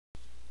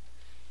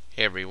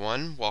Hey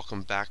everyone,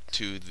 welcome back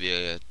to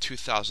the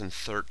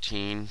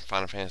 2013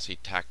 Final Fantasy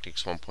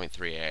Tactics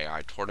 1.3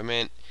 AI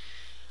tournament.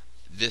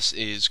 This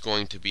is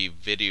going to be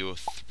video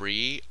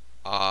 3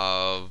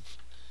 of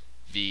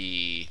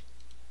the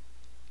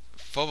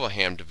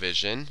Fovoham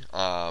Division.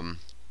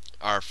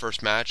 Our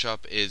first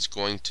matchup is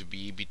going to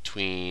be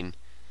between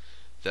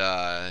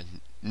the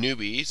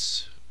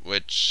Newbiez,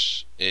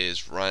 which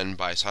is run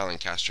by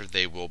Silentkaster.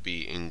 They will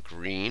be in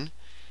green,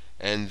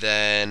 and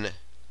then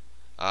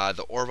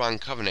the Orbonne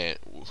Covenant,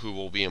 who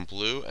will be in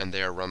blue, and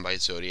they are run by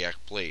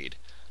ZodiacBlade.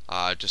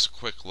 Just a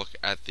quick look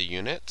at the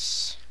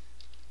units.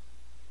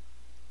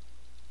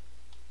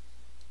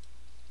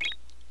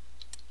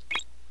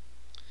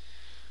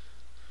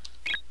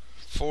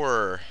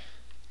 For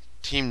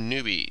Team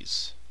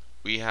Newbiez,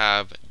 we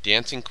have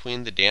Dancing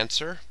Queen the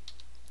Dancer,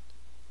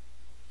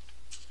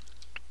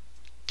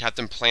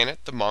 Captain Planet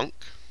the Monk,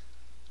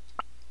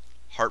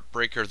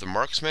 Heartbreaker the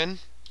Marksman,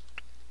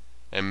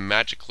 and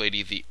Magic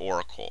Lady the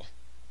Oracle.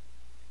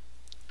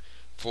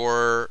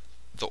 For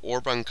the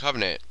Orbonne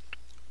Covenant,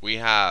 we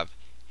have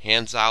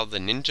Hanzao the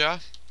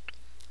Ninja,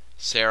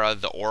 Sarah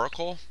the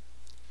Oracle,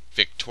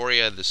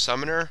 Victoria the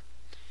Summoner,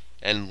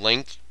 and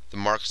Link the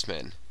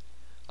Marksman.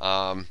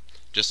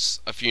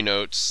 Just a few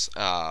notes.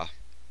 A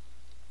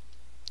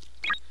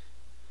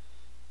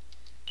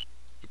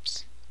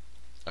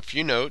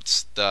few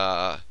notes.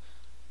 The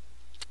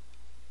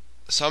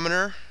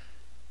Summoner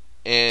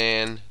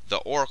and the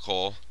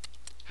Oracle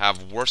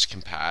have worst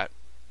compat.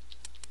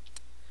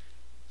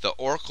 The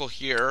Oracle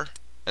here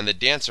and the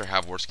Dancer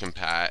have worst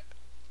compat,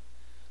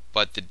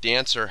 but the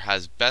Dancer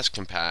has best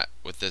compat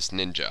with this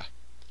ninja.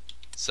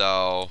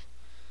 So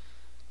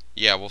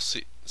yeah, we'll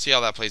see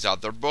how that plays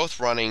out. They're both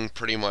running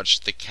pretty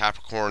much the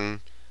Capricorn,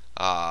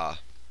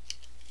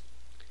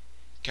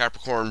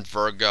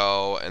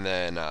 Virgo, and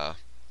then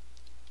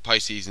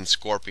Pisces and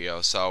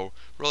Scorpio. So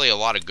really a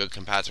lot of good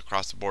compats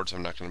across the board, so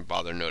I'm not going to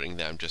bother noting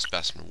them, just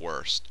best and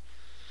worst.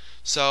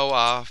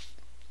 So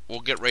we'll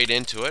get right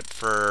into it.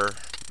 For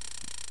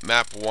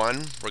Map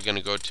 1, we're going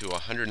to go to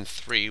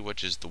 103,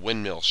 which is the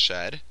Windmill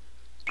Shed.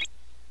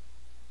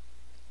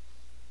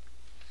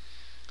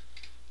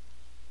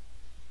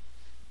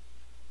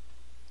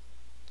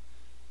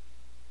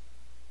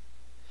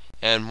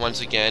 And once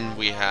again,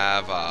 we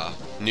have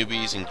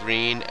Newbiez in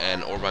green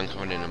and Orbonne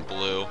Covenant in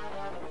blue.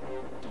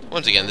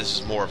 Once again, this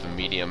is more of a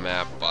medium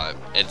map, but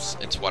it's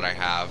what I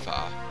have.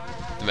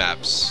 The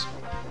maps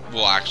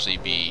will actually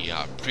be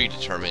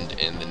predetermined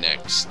in the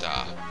next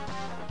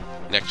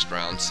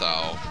round.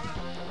 So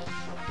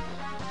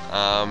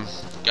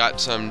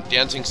got some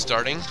dancing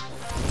starting,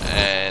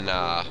 and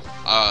a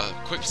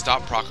quick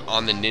stop proc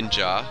on the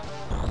ninja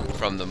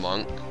from the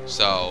monk,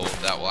 so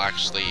that will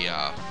actually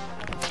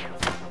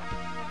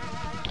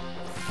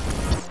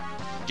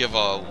give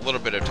a little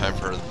bit of time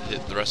for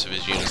the rest of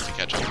his units to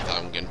catch up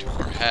without him getting too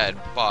far ahead.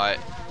 But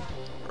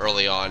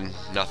early on,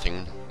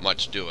 nothing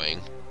much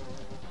doing.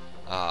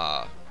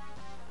 A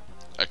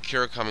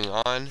cure coming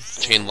on.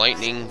 Chain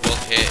Lightning will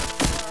hit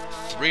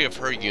 3 of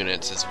her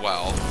units as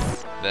well.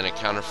 Then a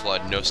Counter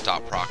Flood, no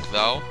stop proc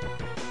though.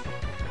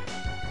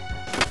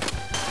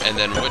 And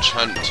then Witch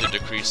Hunt to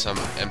decrease some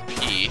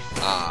MP,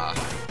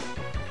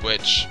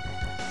 which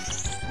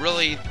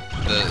really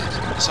the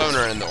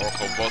Summoner and the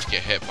Oracle both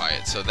get hit by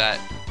it, so that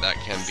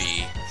can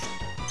be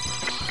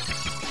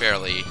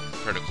fairly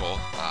critical.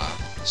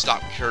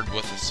 Stop cured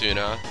with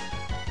Asuna,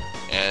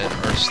 and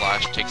Earth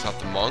Slash takes out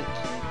the Monk.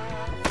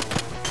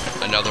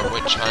 Another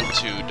Witch Hunt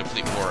to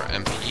deplete more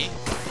MP.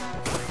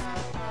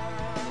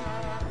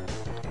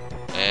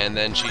 And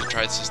then she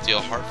tries to steal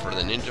Heart for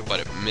the Ninja, but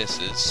it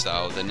misses,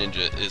 so the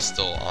Ninja is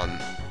still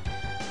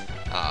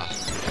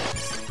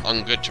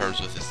on good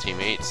terms with his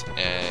teammates,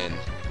 and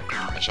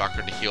a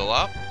Shocker to heal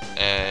up,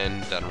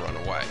 and then run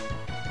away.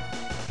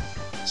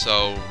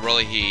 So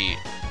really he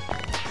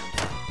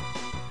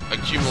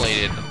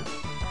accumulated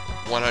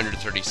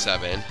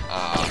 137,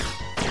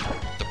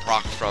 the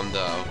proc from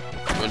the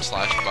Wind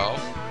Slash Bow.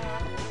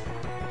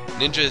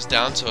 Ninja is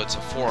down, so it's a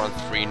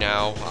 4-on-3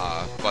 now,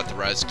 but the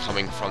res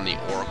coming from the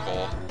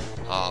Oracle,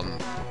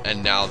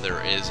 and now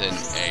there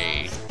isn't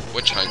a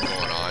Witch Hunt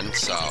going on,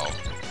 so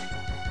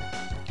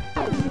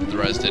the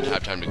res did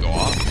have time to go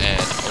off,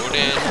 and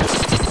Odin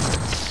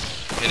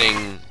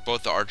hitting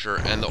both the Archer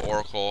and the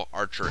Oracle.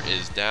 Archer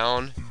is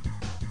down,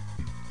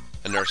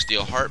 and our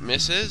Steel Heart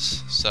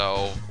misses,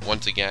 so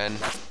once again,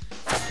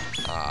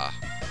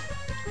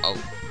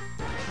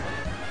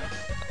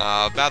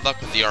 bad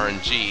luck with the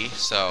RNG,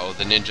 so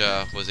the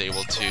Ninja was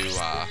able to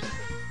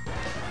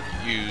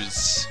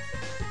use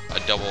a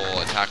double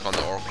attack on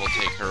the Oracle,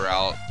 take her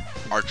out,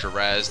 Archer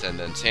rezzed, and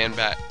then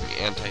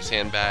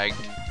anti-sandbagged,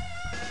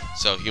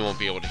 so he won't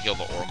be able to heal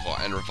the Oracle,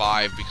 and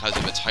Revive, because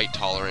of its height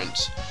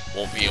tolerance,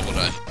 won't be able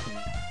to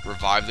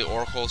revive the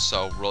Oracle,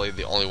 so really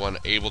the only one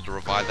able to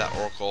revive that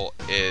Oracle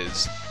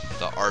is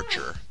the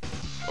Archer,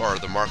 or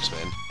the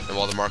Marksman, and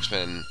while the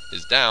Marksman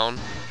is down,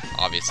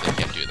 obviously he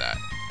can't do that.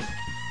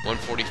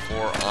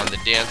 144 on the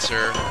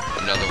Dancer,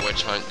 another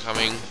Witch Hunt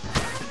coming.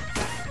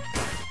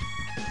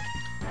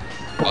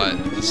 but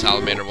the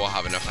Salamander will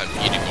have enough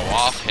MP to go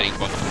off, hitting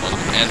both the Monk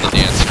and the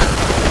Dancer,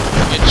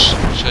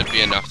 which should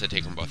be enough to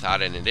take them both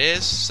out, and it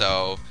is.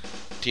 So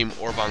Team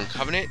Orbonne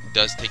Covenant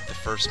does take the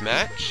first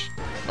match,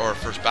 or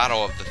first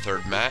battle of the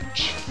third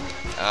match.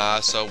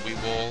 So we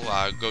will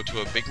go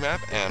to a big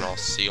map, and I'll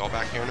see you all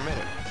back here in a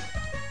minute.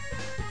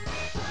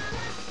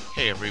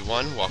 Hey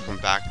everyone, welcome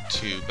back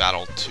to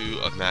Battle 2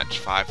 of Match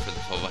 5 for the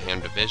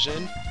Fovoham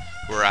Division.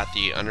 We're at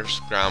the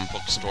underground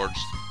bookstore's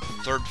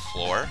 3rd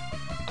floor,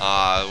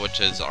 which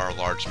is our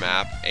large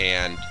map,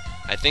 and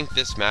I think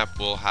this map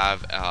will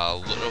have a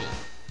little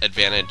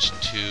advantage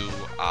to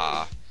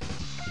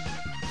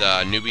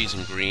the newbies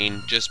in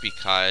green, just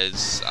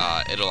because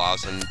it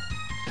allows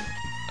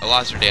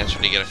their dancer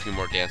to get a few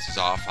more dances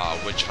off.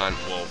 Witch Hunt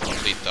will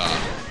complete the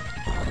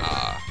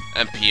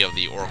MP of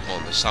the Oracle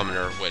and the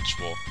Summoner, which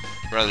will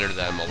render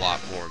them a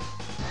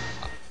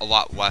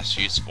lot less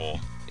useful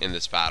in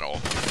this battle.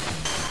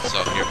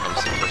 So here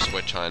comes the first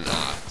Witch Hunt.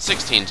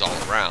 16's all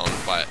around,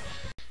 but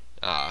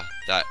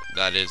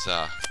that is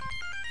the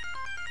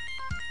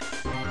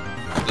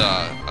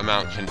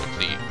amount can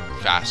deplete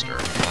faster.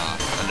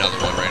 Another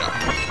one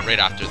right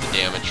after the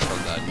damage from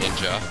the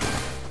ninja.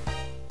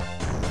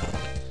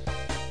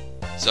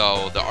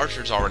 So the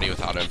archer's already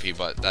without MP,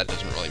 but that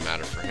doesn't really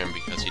matter for him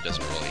because he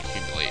doesn't really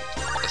accumulate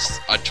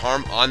a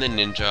charm on the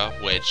ninja,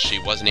 which she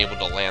wasn't able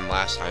to land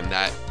last time.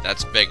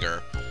 That's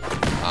bigger.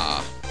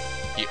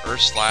 He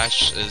Earth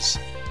Slashes,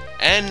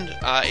 and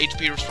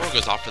HP Restore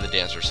goes off for the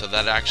dancer, so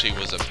that actually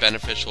was a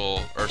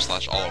beneficial Earth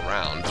Slash all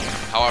around.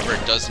 However,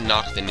 it does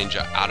knock the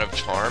ninja out of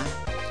charm.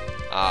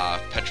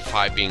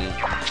 Petrify being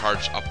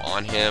charged up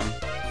on him,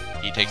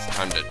 he takes the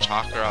time to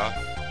chakra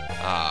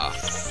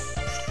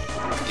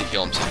to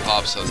heal himself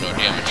up, so no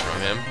damage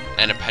from him.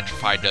 And a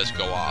Petrify does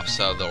go off,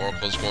 so the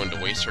Oracle is going to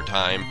waste her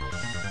time.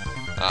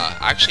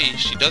 Actually,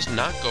 she does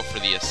not go for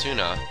the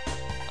Asuna.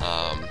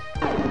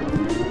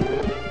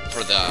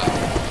 For the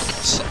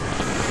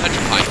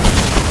Petrify.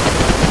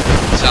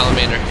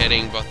 Salamander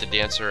hitting both the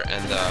Dancer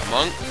and the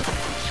Monk.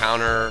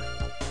 Counter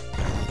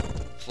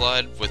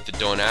Flood with the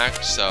Don't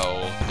Act,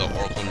 so the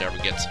Oracle never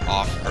gets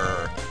off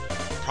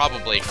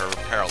probably her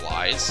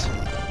Paralyze.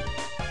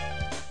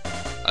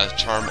 A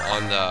charm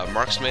on the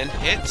Marksman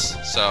hits,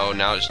 so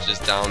now it's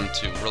just down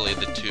to really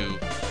the 2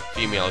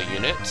 female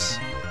units.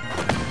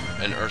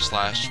 And Earth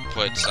Slash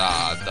puts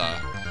the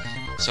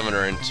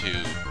Summoner into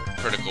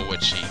critical,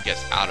 which she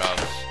gets out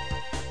of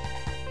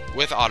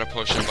with Auto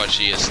Potion, but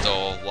she is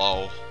still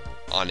low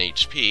on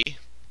HP.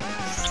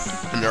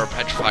 And there are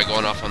Petrify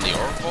going off on the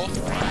Oracle.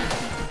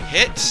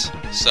 Hits,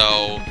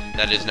 so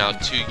that is now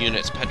 2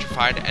 units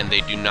petrified, and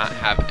they do not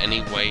have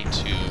any way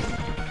to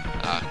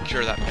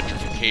cure that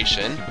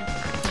petrification.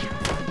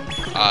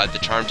 The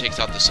charm takes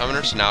out the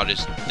Summoner, so now it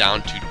is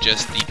down to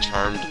just the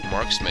charmed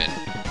Marksman.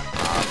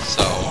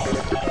 So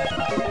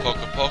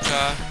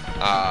Poka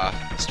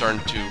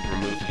starting to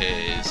remove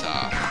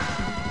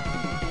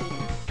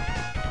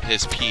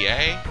his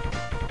PA.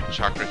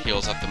 Chakra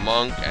heals up the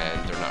Monk,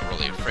 and they're not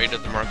really afraid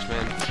of the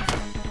Marksman.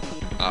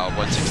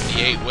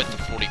 168 with the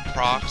 40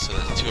 proc, so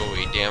that's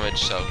 208 damage,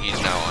 so he's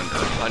now under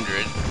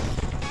 100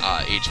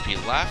 HP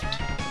left.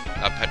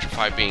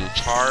 Petrify being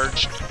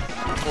charged,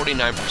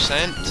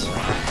 49%.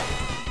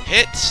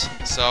 Hits,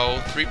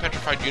 so 3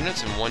 petrified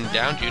units and 1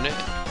 downed unit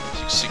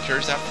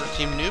secures that for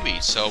Team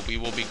Newbies. So we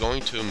will be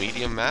going to a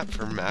medium map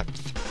for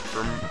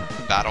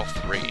Battle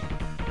 3.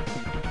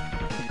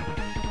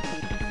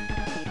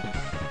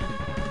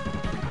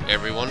 Hey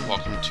everyone,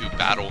 welcome to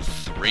Battle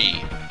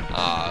 3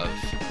 of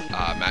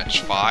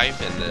Match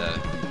 5 in the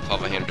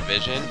Fovoham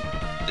Division.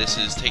 This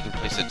is taking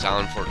place at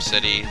Silentkaster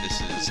City.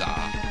 This is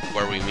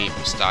where we meet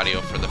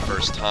Mustadio for the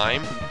first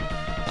time.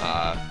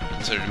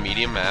 Considered a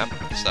medium map,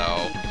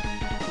 so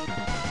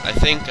I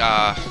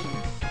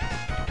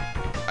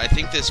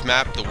think this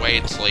map, the way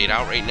it's laid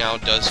out right now,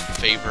 does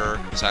favor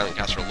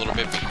Silentkaster a little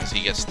bit because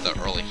he gets the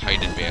early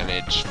height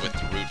advantage with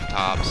the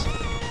rooftops.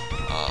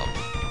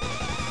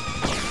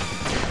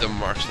 The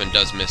Marksman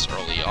does miss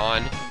early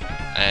on,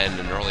 and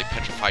an early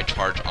Petrify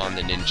charge on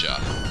the Ninja.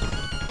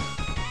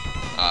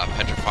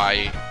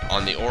 Petrify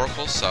on the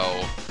Oracle,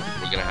 so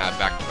we're going to have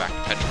back-to-back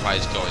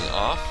Petrifies going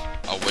off.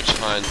 A Witch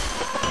Hunt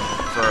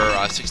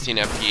for 16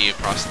 MP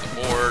across the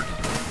board.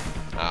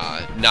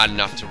 Not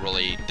enough to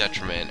really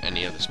detriment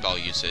any of the spell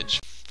usage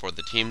for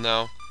the team,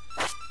 though.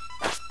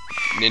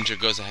 Ninja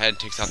goes ahead,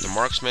 takes out the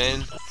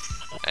Marksman,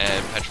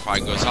 and Petrify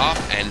goes off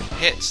and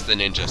hits the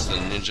Ninja, so the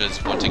Ninja is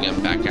once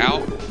again back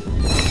out.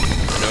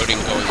 Noting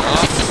going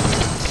off,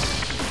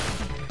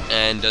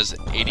 and does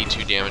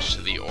 82 damage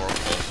to the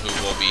Oracle, who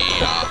will be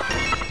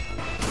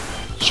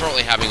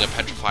shortly having a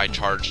Petrify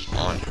charged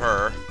on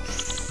her,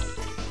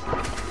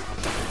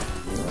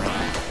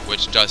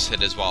 which does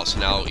hit as well. So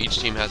now each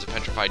team has a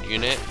petrified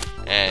unit,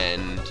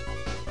 and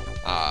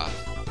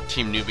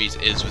Team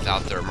Newbies is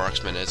without their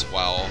Marksman as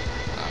well,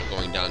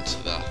 going down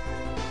to the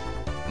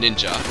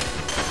Ninja.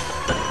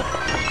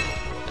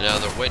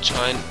 Another Witch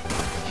Hunt,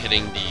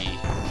 hitting the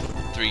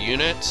 3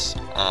 units,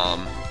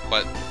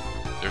 but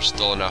there's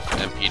still enough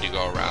MP to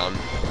go around.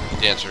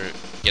 Dancer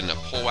getting a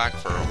pull whack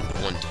for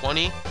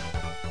 120,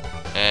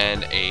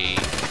 and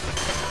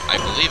I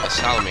believe a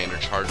salamander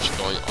charge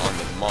going on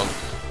the monk,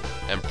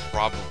 and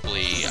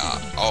probably,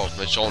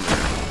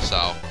 Mjolnir.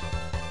 So,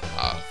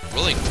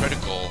 really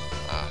critical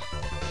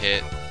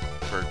hit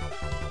for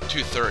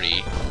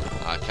 230.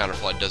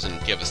 Counterflood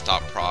doesn't give a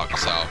stop proc,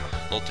 so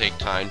it'll take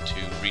time to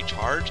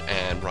recharge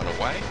and run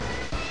away.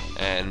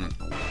 And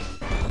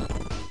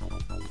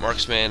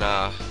Marksman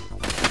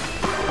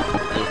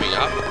moving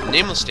up.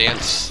 Nameless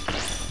Stance,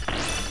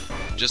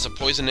 just a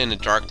poison in the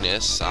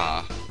darkness.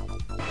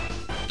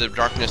 The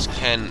darkness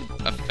can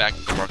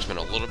affect the Marksman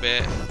a little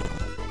bit.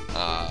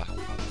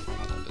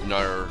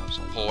 Another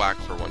pull whack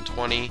for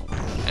 120,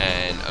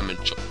 and a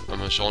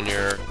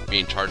Mjolnir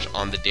being charged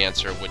on the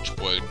Dancer, which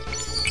would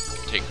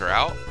take her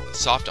out.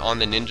 Soft on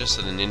the Ninja,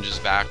 so the Ninja's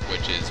back,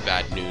 which is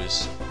bad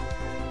news.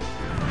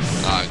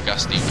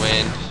 Gusty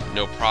Wind,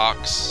 no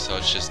procs, so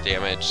it's just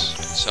damage.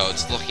 So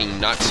it's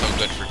looking not so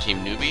good for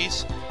Team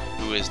Newbiez,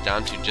 who is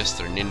down to just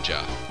their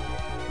Ninja.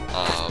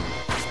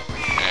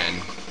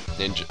 And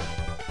Ninja,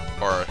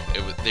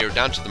 they were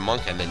down to the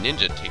Monk, and the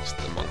Ninja takes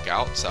the Monk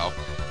out. So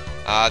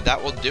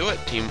that will do it.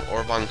 Team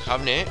Orbonne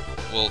Covenant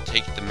will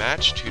take the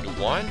match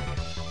 2-1.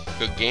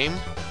 Good game,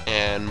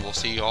 and we'll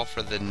see you all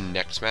for the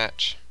next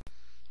match.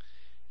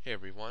 Hey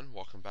everyone,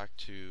 welcome back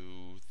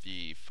to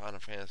the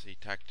Final Fantasy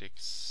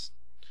Tactics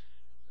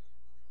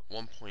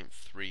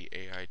 1.3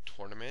 AI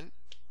tournament.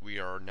 We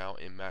are now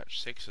in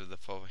match 6 of the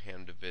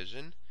Fovoham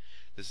Division.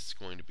 This is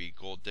going to be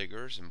Gold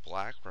Diggers in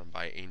black, run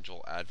by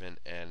Angel, Advent,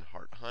 and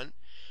Hart-Hunt,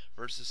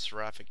 versus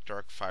Seraphic,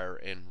 Darkfire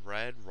in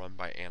red, run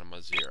by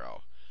Anima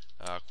 0.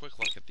 Quick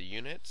look at the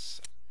units.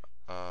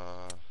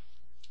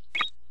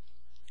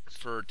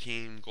 For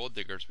Team Gold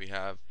Diggers, we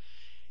have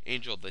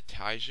Angel the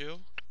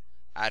Taiju,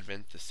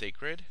 Advent the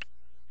Sacred,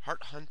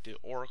 Hart-Hunt the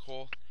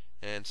Oracle,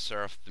 and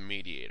Seraph the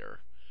Mediator.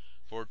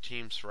 For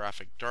Team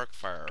Seraphic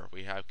Darkfire,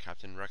 we have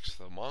Captain Rex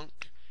the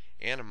Monk,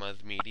 Anima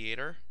the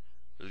Mediator,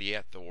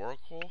 Liet the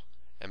Oracle,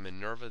 and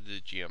Minerva the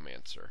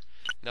Geomancer.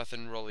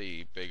 Nothing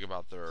really big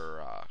about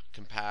their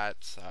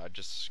compats,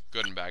 just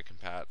good and bad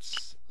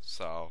compats,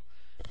 so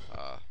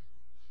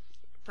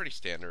pretty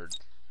standard.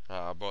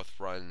 Both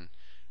run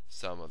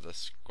some of the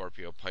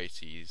Scorpio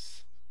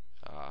Pisces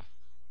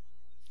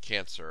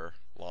Cancer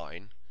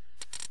line.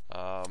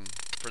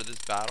 For this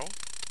battle,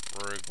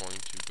 we're going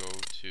to go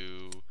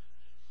to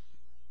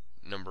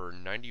number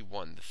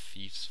 91, the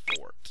Thief's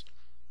Fort,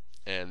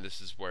 and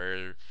this is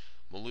where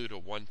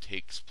Maluta 1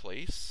 takes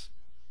place.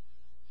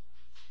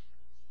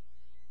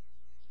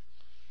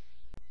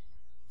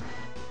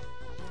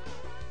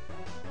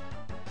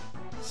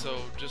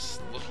 So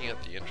just looking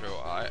at the intro,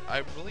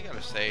 I really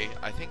gotta say,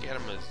 I think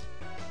Anima's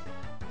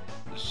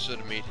should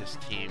have made his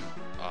team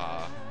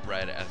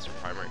red as their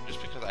primary,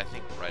 just because I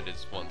think red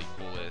is one of the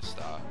coolest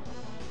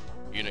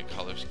unit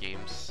color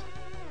schemes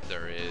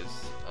there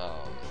is.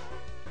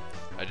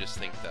 I just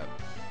think that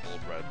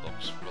old red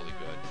looks really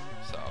good,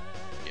 so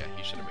yeah,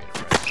 he should have made it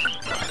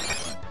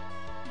red.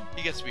 But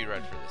he gets to be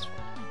red for this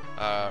one.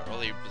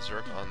 Early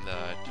Berserk on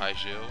the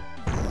Taiju,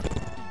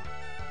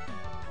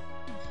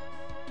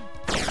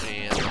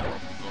 and going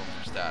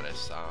for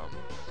status.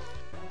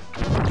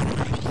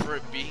 For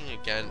it being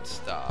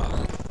against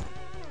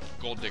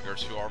Gold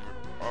Diggers, who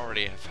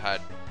already have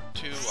had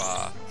two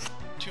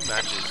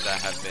matches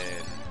that have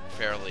been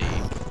fairly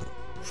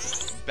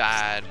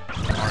bad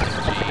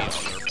RNG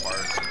on their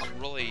parts,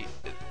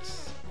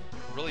 it's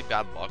really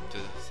bad luck to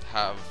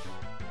have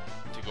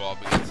to go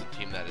up against a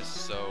team that is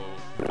so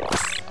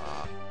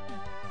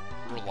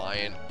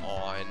reliant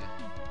on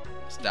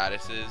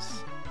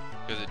statuses,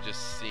 because it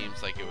just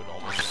seems like it would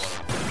almost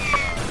want to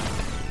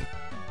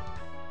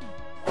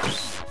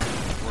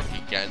work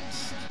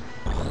against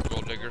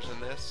Gold Diggers in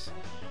this.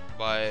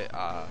 But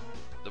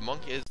the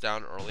Monk is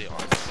down early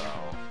on,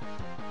 so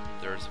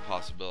there's a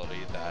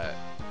possibility that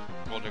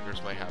Gold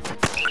Diggers might have an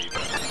early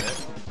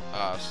benefit.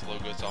 Slow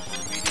goes off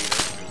the Mediator,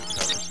 who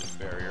covers his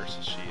barrier,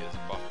 so she is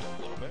buffed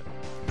a little bit.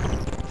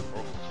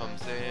 Oracle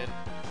comes in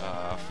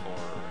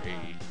for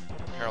a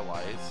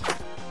Paralyze,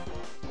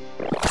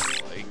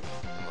 like,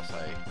 unless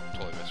I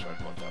totally misread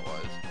what that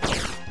was.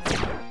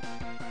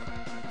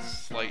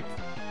 Slight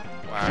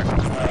whack,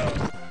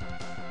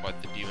 but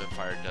the Demon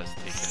Fire does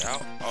take it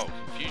out. Oh,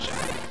 Confusion.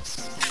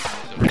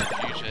 So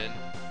Confusion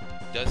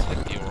does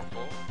hit the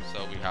Oracle, so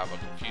we have a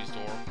confused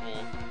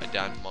Oracle, a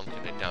down Monk,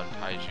 and a down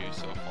Taiju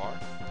so far.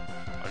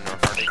 Under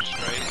Heartache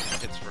Strike,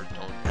 hits for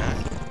Tone Pack,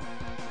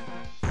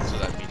 so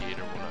that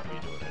Mediator will not be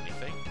doing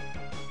anything.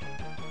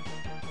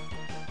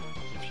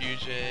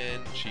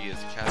 Confusion, she is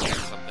casting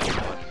something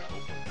on an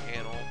open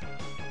panel.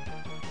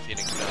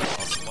 Phoenix down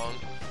on the Monk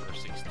for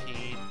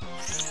 16.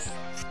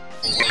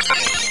 Full going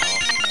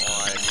off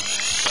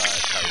on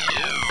the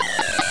Taiju.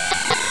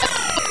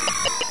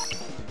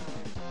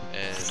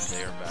 And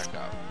they are back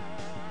up.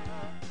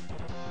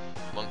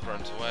 Monk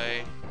runs away,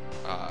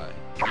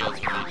 heals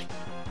with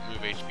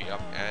move HP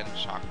up and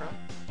Chakra.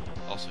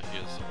 Also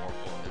heals the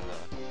Oracle in the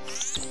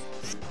process.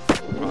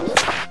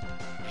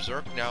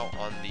 Berserk now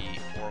on the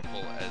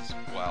Oracle as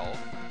well,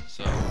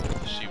 so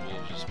she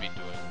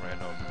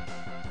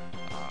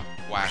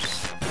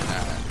whacks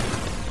at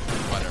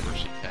whatever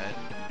she can.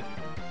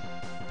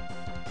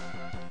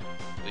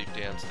 Leaf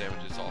Dance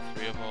damages all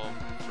three of them.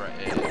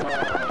 Threaten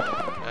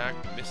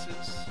act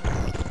misses.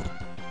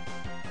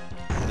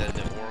 And then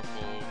the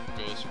Oracle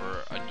goes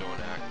for a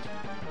Don't Act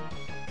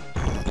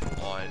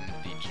on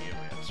the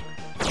Geomancer.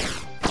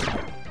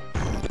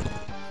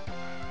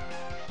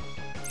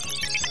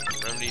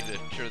 Remedy to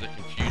cure the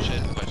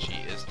confusion, but she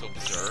is still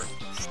berserked.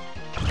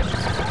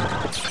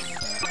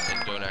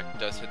 And Don't Act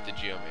does hit the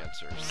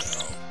Geomancer,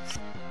 so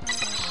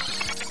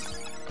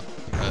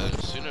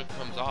soon it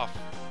comes off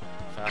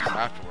fast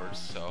afterwards,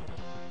 so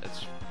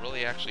it's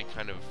really actually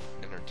kind of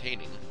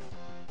entertaining.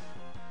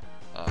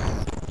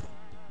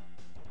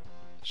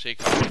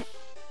 Shake off,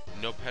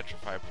 no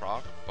Petrify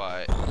proc,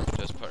 but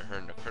just put her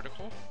into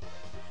critical,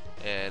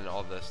 and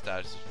all the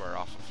statuses wear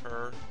off of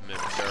her.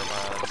 Mimic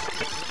Caravans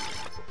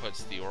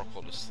puts the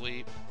Oracle to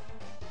sleep.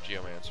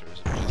 Geomancer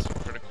is just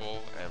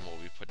critical and will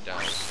be put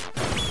down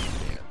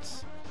in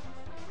dance.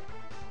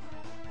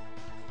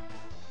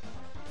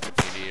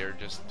 Mediator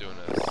just doing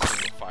a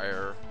single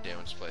fire,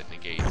 damage split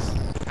negates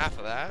half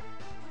of that.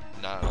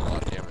 Not a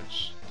lot of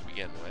damage to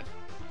begin with.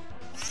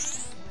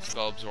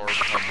 Spell Absorb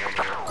from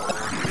one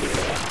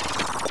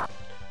Oracle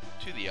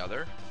to the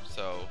other,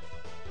 so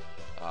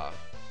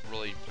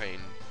really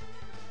playing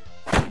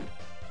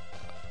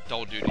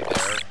double duty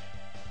there,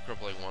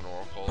 crippling one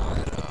Oracle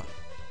and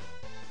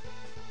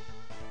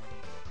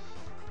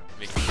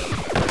making the other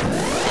better.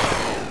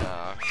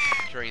 And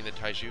curing the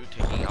Taiju,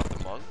 taking out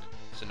the Monk.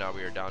 So now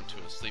we are down to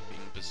a sleeping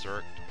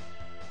berserked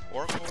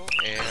Oracle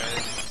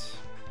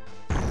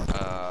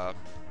and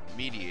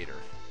Mediator,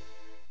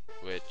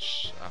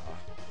 which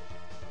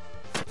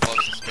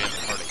loves to spam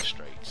the Heartache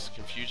Strikes.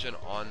 Confusion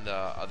on the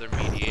other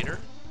Mediator,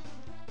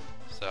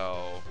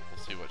 so we'll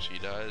see what she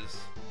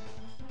does.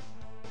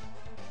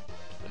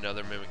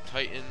 Another Mimic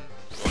Titan,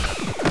 going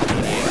after the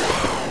Mediator,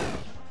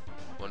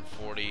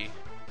 140,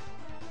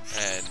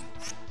 and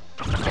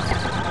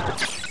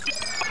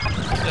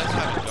he does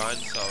have a gun,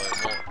 so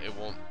it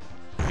won't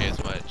be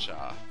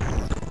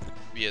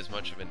as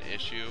much of an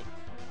issue.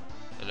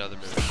 Another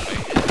Mimic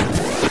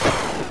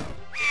Titan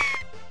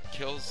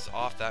kills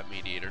off that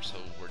Mediator, so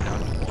we're down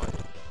to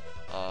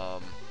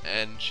 1.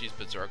 And she's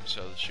berserk,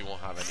 so she won't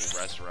have any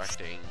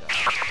resurrecting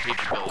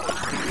capabilities.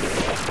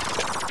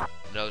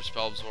 Another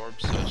Spell Absorb,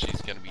 so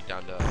she's going to be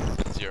down to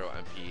 0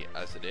 MP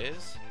as it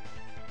is.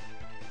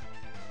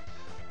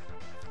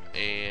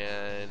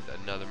 And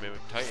another Mimic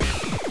Titan.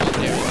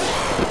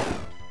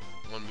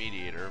 One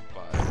Mediator,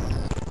 but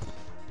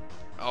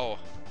oh,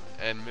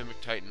 and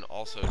Mimic Titan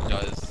also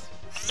does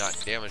not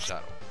damage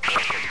that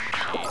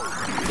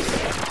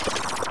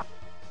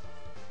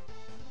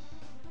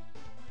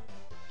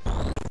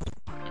a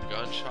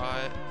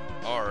gunshot,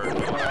 or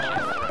no,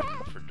 actually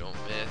threatened for don't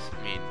miss,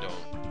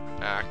 don't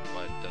act,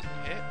 but doesn't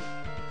hit.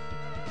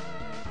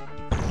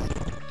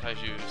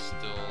 Taiju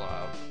still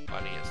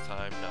biding his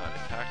time, not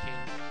attacking.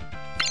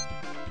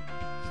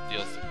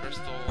 Steals the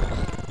crystal.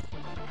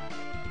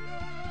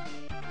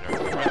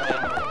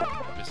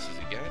 Misses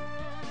again.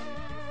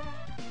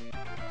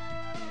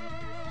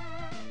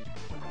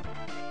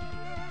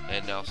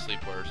 And now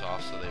sleep wears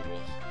off, so they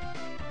will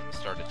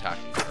start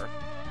attacking her.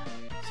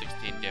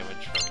 16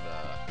 damage from the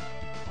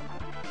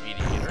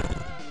Mediator.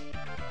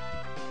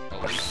 A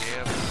late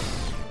dance,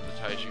 the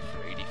Taiju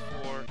for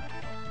 84,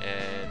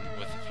 and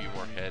with a few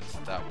more hits,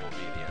 that will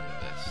be the end of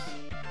this.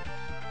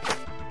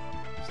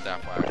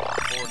 Staff whack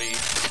for 40,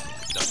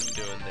 nothing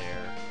doing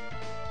there.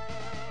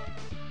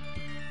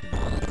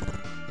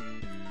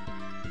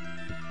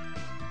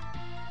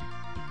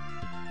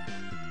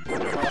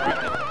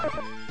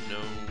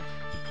 No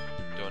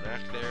Don't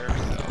Act there,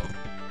 so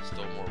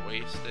still more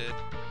wasted.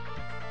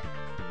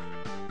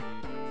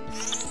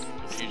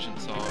 Confusion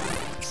Song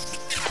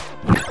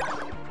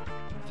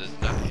does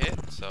not hit,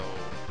 so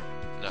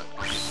not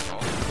confused at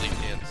all. Leaf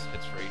Dance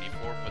hits for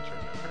 84, puts her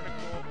in a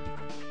critical,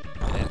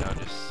 and now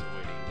just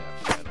waiting that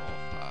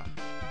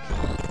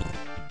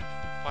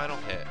final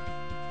hit,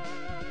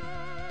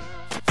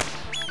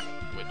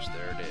 which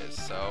there it is.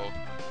 So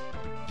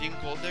Team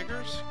Gold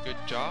Diggers, good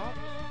job.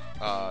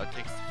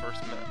 Takes the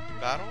first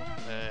battle,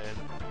 and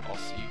I'll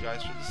see you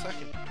guys for the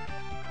second.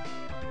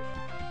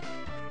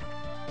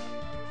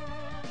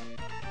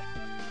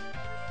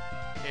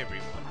 Hey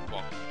everyone,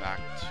 welcome back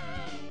to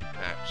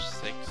match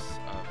 6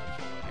 of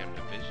the Fovoham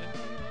Division.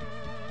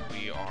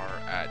 We are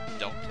at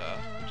Delta,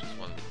 which is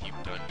one of the deep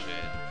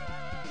dungeon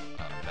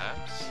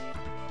maps.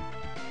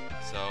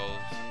 So,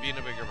 being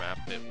a bigger map,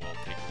 it will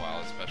take a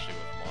while, especially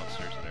with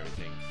monsters and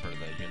everything, for the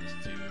units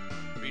to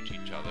reach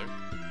each other.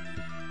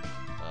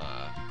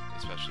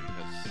 Especially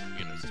because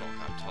units don't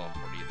have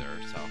teleport either,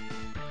 so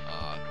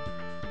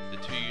the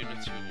two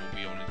units who will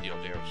be able to deal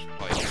damage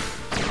probably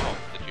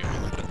the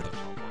Geomancer doesn't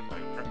have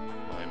teleport,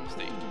 my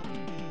mistake.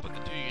 But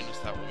the two units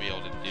that will be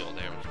able to deal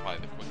damage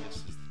probably the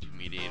quickest is the two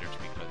Mediators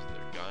because of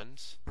their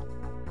guns.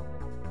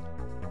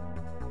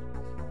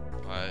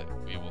 But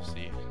we will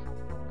see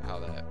how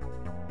that.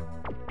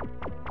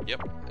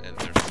 Yep, and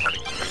there's a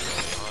Heartache Strike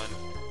going on,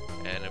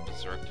 and a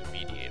Berserk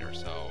Mediator,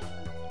 so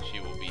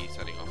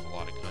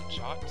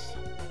gunshots.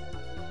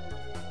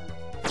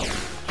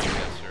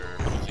 Geomancer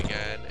moves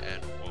again,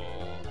 and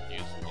we'll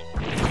use the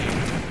local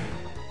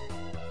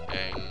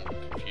and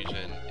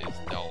confusion is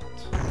dealt.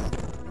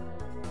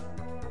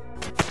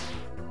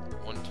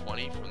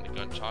 120 from the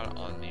gunshot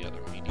on the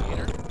other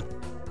mediator.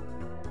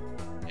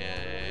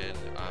 And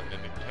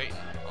Mimic Titan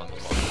on the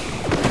monk.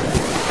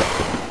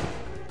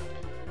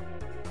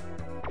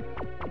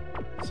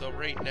 So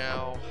right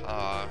now,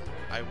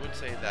 I would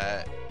say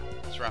that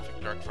Seraphic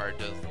Darkfire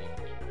does look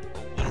a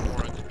little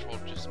more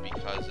uncontrolled just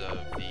because of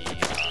the,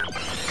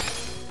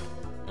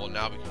 well,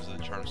 now because of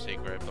the Charm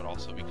Sacred, but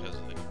also because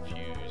of the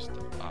confused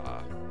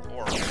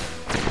Oracle.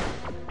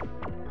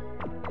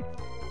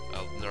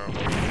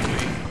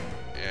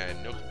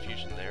 And no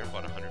confusion there,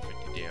 but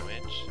 150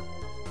 damage.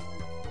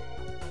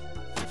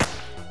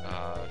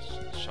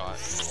 Shot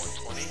for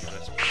 120, and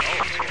it's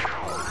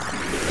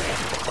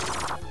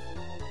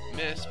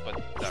miss, but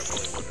that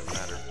really wouldn't have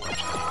mattered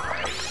much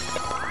anyway.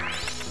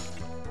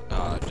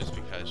 Just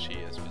because she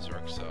is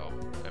Berserk, so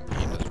MP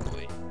doesn't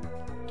really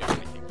do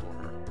anything for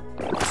her.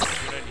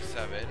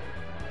 297,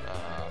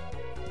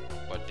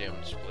 but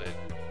damage split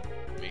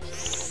makes it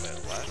a little bit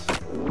less.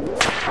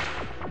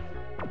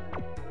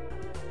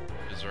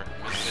 Berserk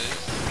misses,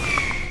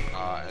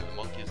 and the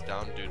monk is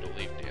down due to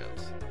Leaf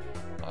Dance.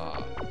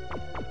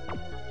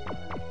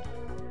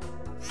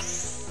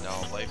 Now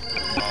life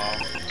goes off.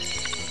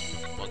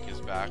 Monk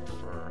is back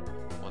for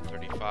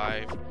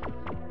 135.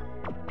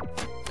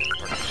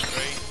 Party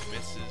straight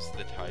misses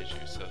the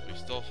Taiju, so we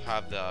still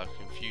have the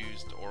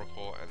confused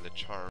Oracle and the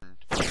charmed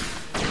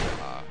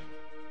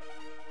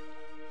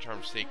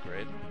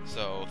Sacred.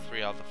 So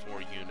 3 out of the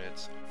 4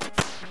 units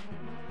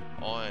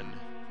on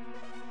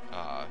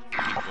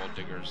Gold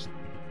Diggers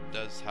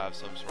does have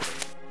some sort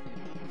of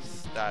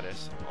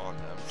status on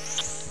them.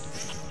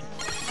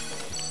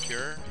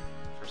 Pure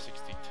for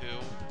 62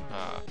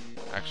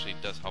 actually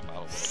does help out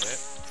a little bit.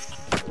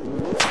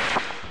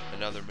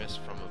 Another miss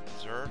from a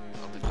Berserk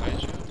on the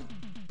Taiju,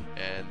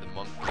 and the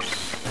monk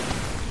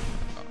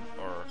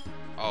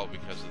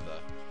because of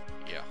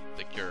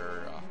the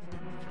cure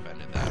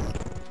prevented that.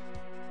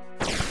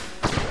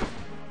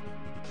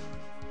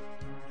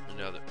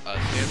 Another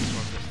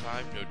Sandstorm this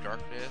time, no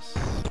darkness,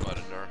 but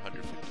another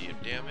 150 of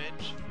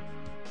damage.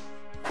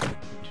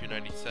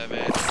 297,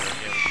 damage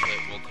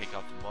split will take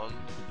out the monk,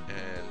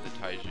 and the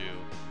Taiju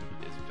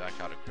is back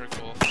out of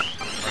critical.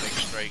 Running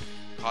strike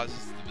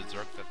causes the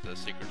Berserk that the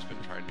Sacred's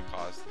been trying to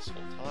cause this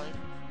whole time.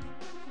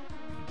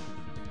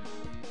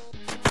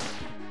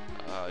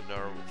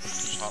 Another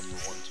shot for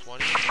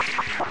 120.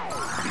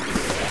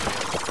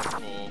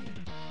 Critical.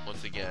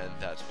 Once again,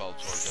 that spell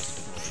absorb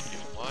doesn't really do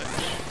much.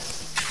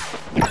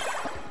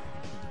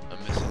 A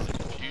miss on the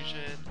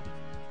confusion,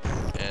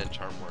 and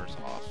charm wears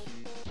off.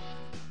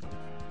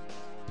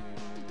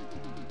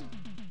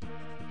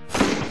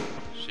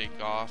 Shake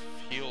off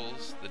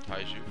heals the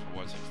Taiju for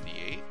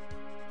 168.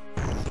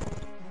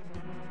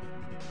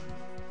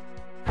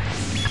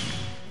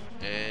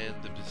 And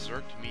the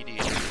Berserk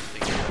mediator is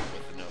taken out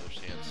with another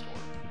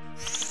Sandstorm.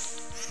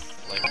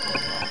 Life goes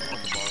off on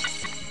the monk,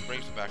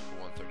 brings it back for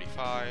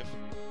 135.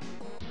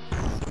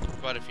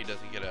 But if he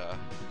doesn't get a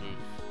move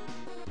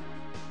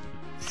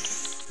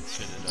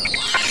soon enough,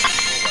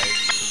 full life.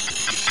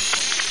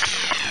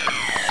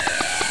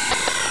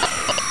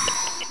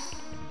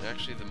 And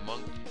actually the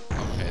monk,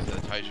 okay, the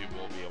Taiju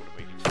will be able to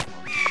make it to the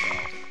monk,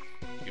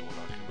 so he will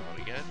not come out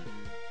again.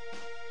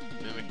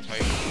 Mimic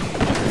Titan.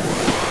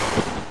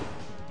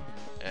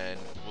 And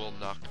will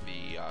knock the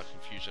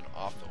confusion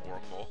off the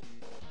Oracle.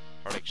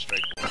 Heartache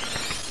Strike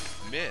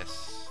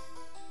miss.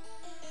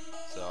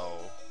 So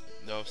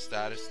no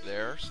status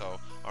there. So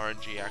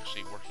RNG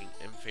actually working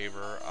in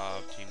favor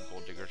of Team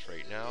Gold Diggers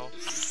right now. A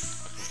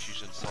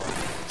confusion song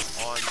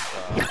on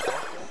the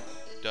Oracle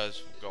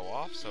does go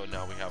off. So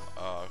now we have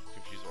a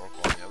confused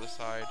Oracle on the other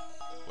side,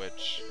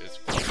 which is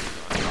going to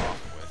knock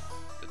off with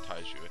the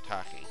Taiju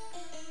attacking.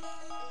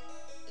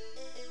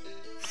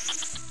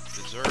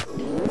 Berserk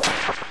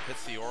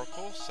hits the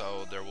Oracle,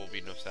 so there will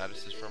be no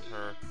statuses from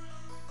her.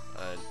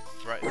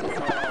 Threaten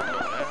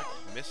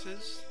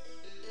misses.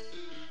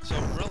 So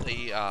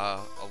really, a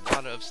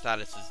lot of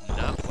statuses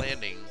not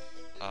landing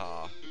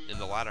in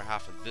the latter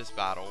half of this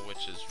battle,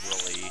 which is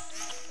really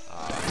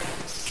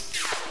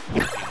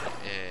working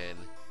in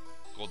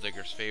Gold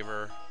Digger's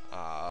favor.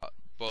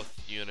 Both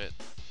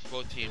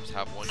teams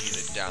have one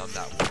unit down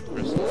that will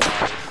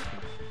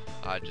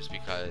crystallize, just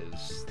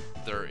because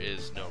there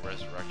is no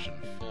resurrection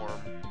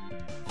form,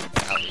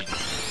 at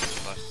least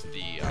unless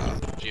the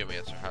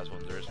Geomancer has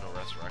one. There is no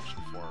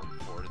resurrection form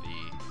for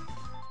the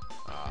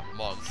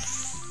monk,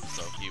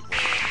 so he will.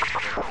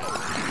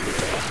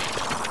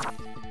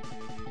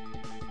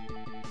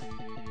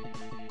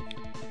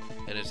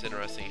 And it's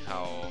interesting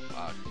how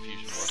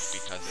confusion works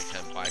because it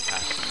can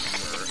bypass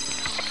Berserk.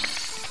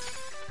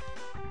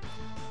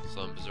 So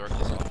Berserk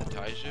is off the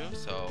Taiju,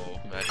 so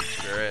Magic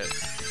Spirit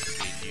is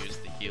being used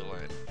to heal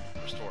and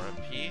restore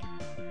MP.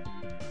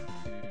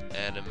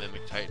 And a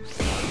Mimic Titan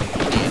for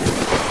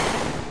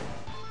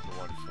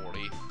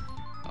 140.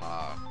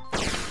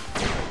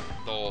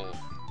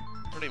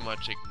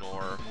 much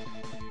ignore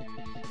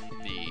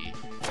the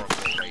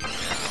Oracle right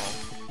now.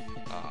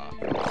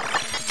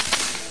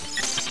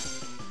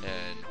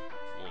 And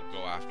we'll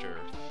go after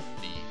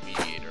the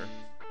Mediator.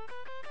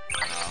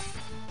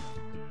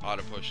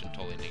 Auto Potion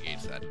totally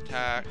negates that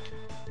attack.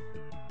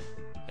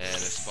 And a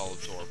Spell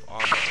Absorb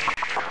on it,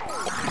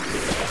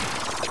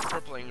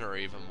 crippling her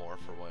even more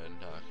for when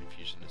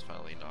Confusion is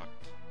finally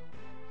knocked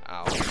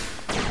out.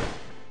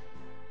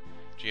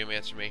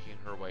 Geomancer making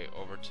her way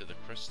over to the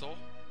crystal.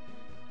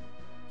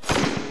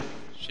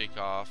 Shake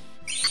off.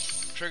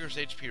 Triggers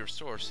HP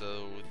Restore,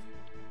 so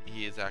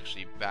he is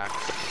actually back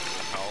to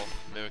health.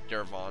 Mimic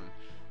Dervon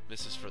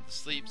misses for the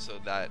sleep, so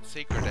that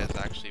Sacred has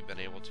actually been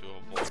able to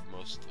avoid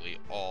mostly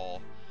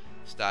all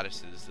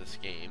statuses this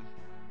game.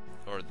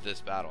 Or this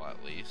battle,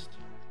 at least.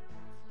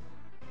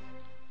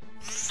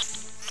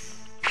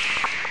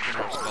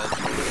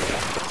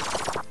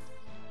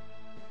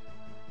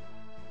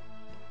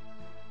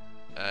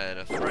 And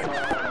a threat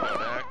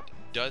don't act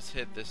does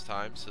hit this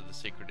time, so the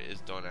Sacred is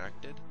don't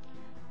acted.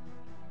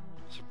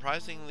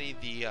 Surprisingly,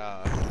 the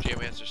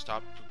Geomancer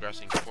stopped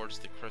progressing towards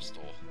the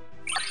crystal.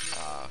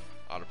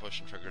 Auto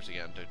Potion triggers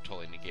again to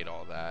totally negate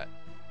all that.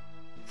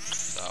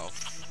 So,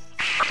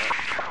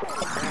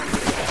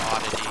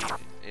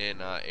 oddity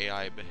in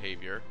AI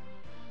behavior,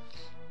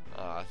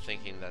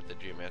 thinking that the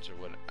Geomancer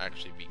would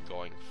actually be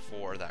going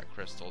for that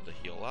crystal to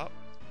heal up,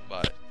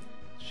 but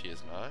she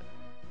is not.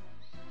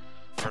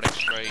 Burning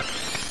Strike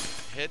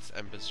hits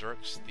and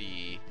berserks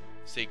the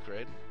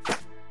Sacred,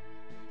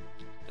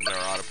 and their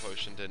Auto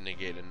Potion to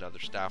negate another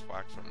Staff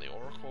Whack from the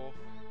Oracle.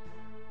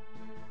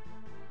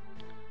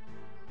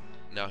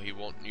 Now he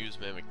won't use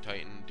Mimic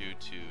Titan due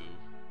to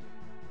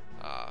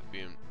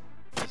being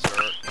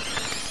berserked,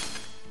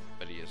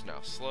 but he is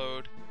now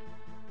slowed.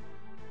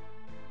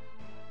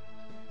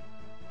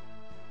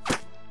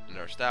 And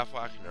our Staff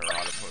Whack and our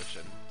Auto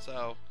Potion.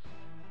 So,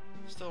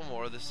 still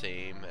more of the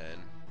same,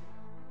 and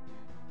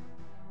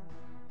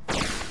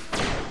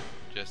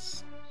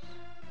just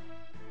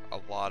a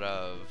lot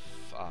of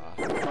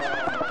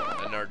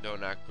and our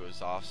Donak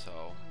goes off,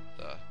 so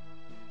the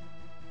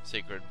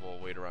Sacred will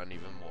wait around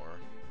even more.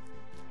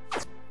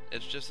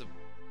 It's just a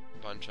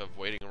bunch of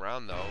waiting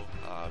around though,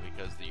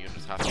 because the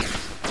units have to do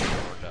something in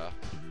order to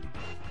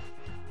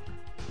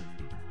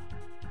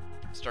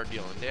start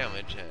dealing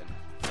damage, and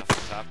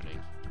nothing's happening.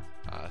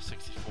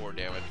 64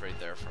 damage right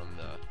there from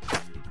the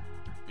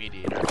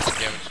Mediator.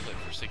 Damage split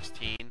for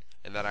 16,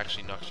 and that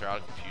actually knocks her out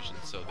of Confusion,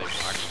 so they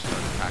will actually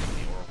start attacking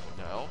the Oracle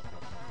now.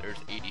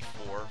 There's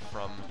 84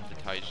 from the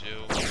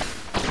Taiju.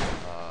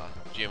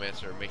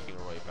 Geomancer making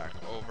her way back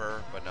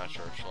over, but not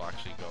sure if she'll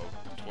actually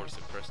go towards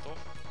the crystal.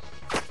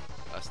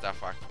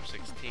 Staff Whack for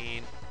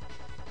 16.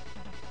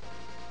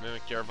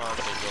 Mimic Dervon will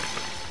go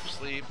for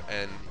sleep,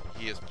 and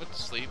he is put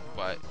to sleep,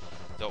 but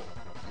the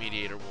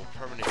Mediator will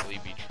permanently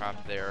be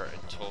trapped there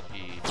until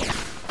he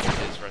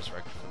is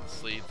resurrected from the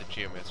sleep. The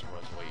Geomancer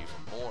runs away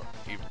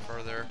even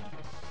further.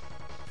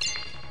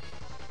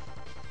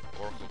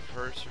 Oracle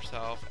curses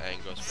herself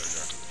and goes for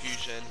another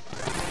Confusion,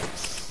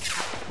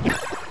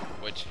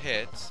 which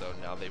hits, so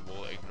now they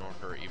will ignore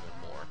her even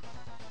more.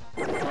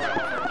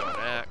 Don't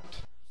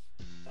act,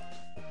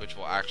 which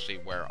will actually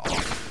wear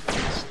off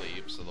the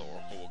sleep, so the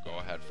Oracle will go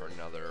ahead for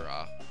another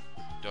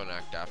don't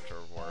act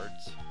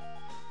afterwards.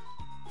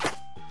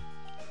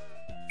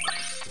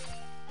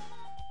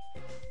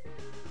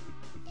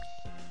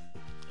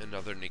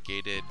 Another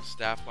negated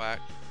Staff Whack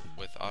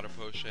with Auto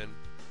Potion.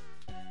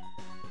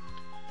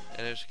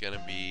 And it's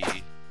gonna be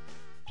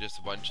just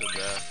a bunch of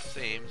the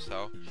same,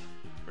 so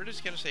we're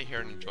just gonna sit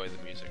here and enjoy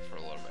the music for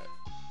a little bit.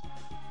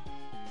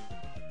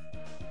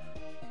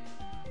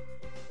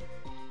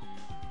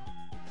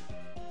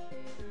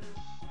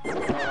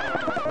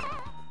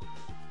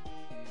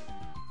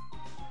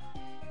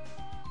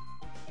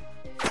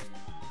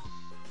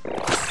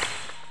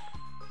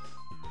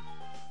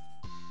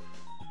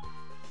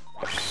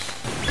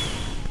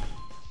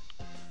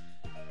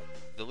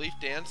 The Leaf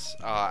Dance,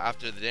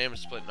 after the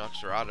damage split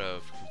knocks her out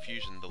of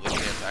Confusion, the Leaf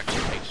Dance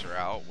actually takes her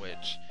out,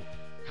 which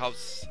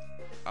helps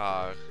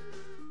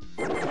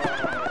get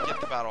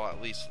the battle at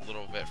least a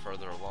little bit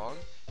further along.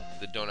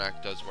 The don't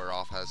act does wear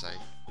off as I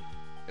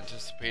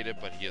anticipated,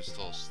 but he is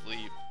still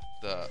asleep.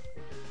 The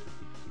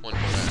one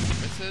don't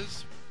act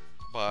misses,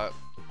 but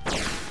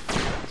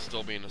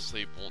still being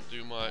asleep won't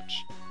do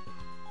much.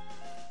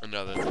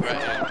 Another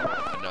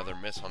threat, another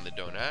miss on the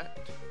don't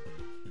act,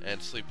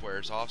 and sleep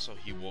wears off, so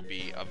he will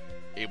be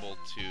able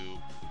to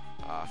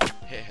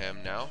hit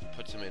him now,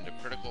 puts him into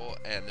critical,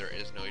 and there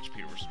is no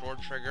HP restore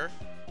trigger.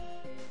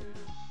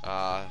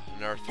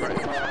 Another threat,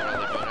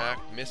 another don't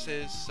act,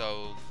 misses,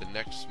 so the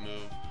next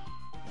move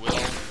will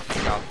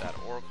take out that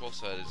Oracle,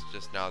 so it is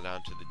just now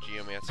down to the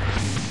Geomancer.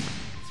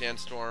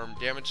 Sandstorm,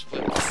 damage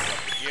split with the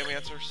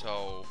Geomancer,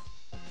 so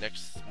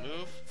next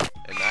move,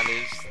 and that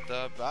is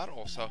the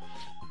battle. So,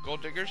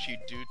 Gold Diggers, you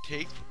do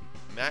take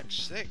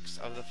match 6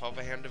 of the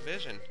Fovoham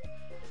Division.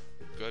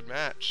 Good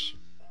match.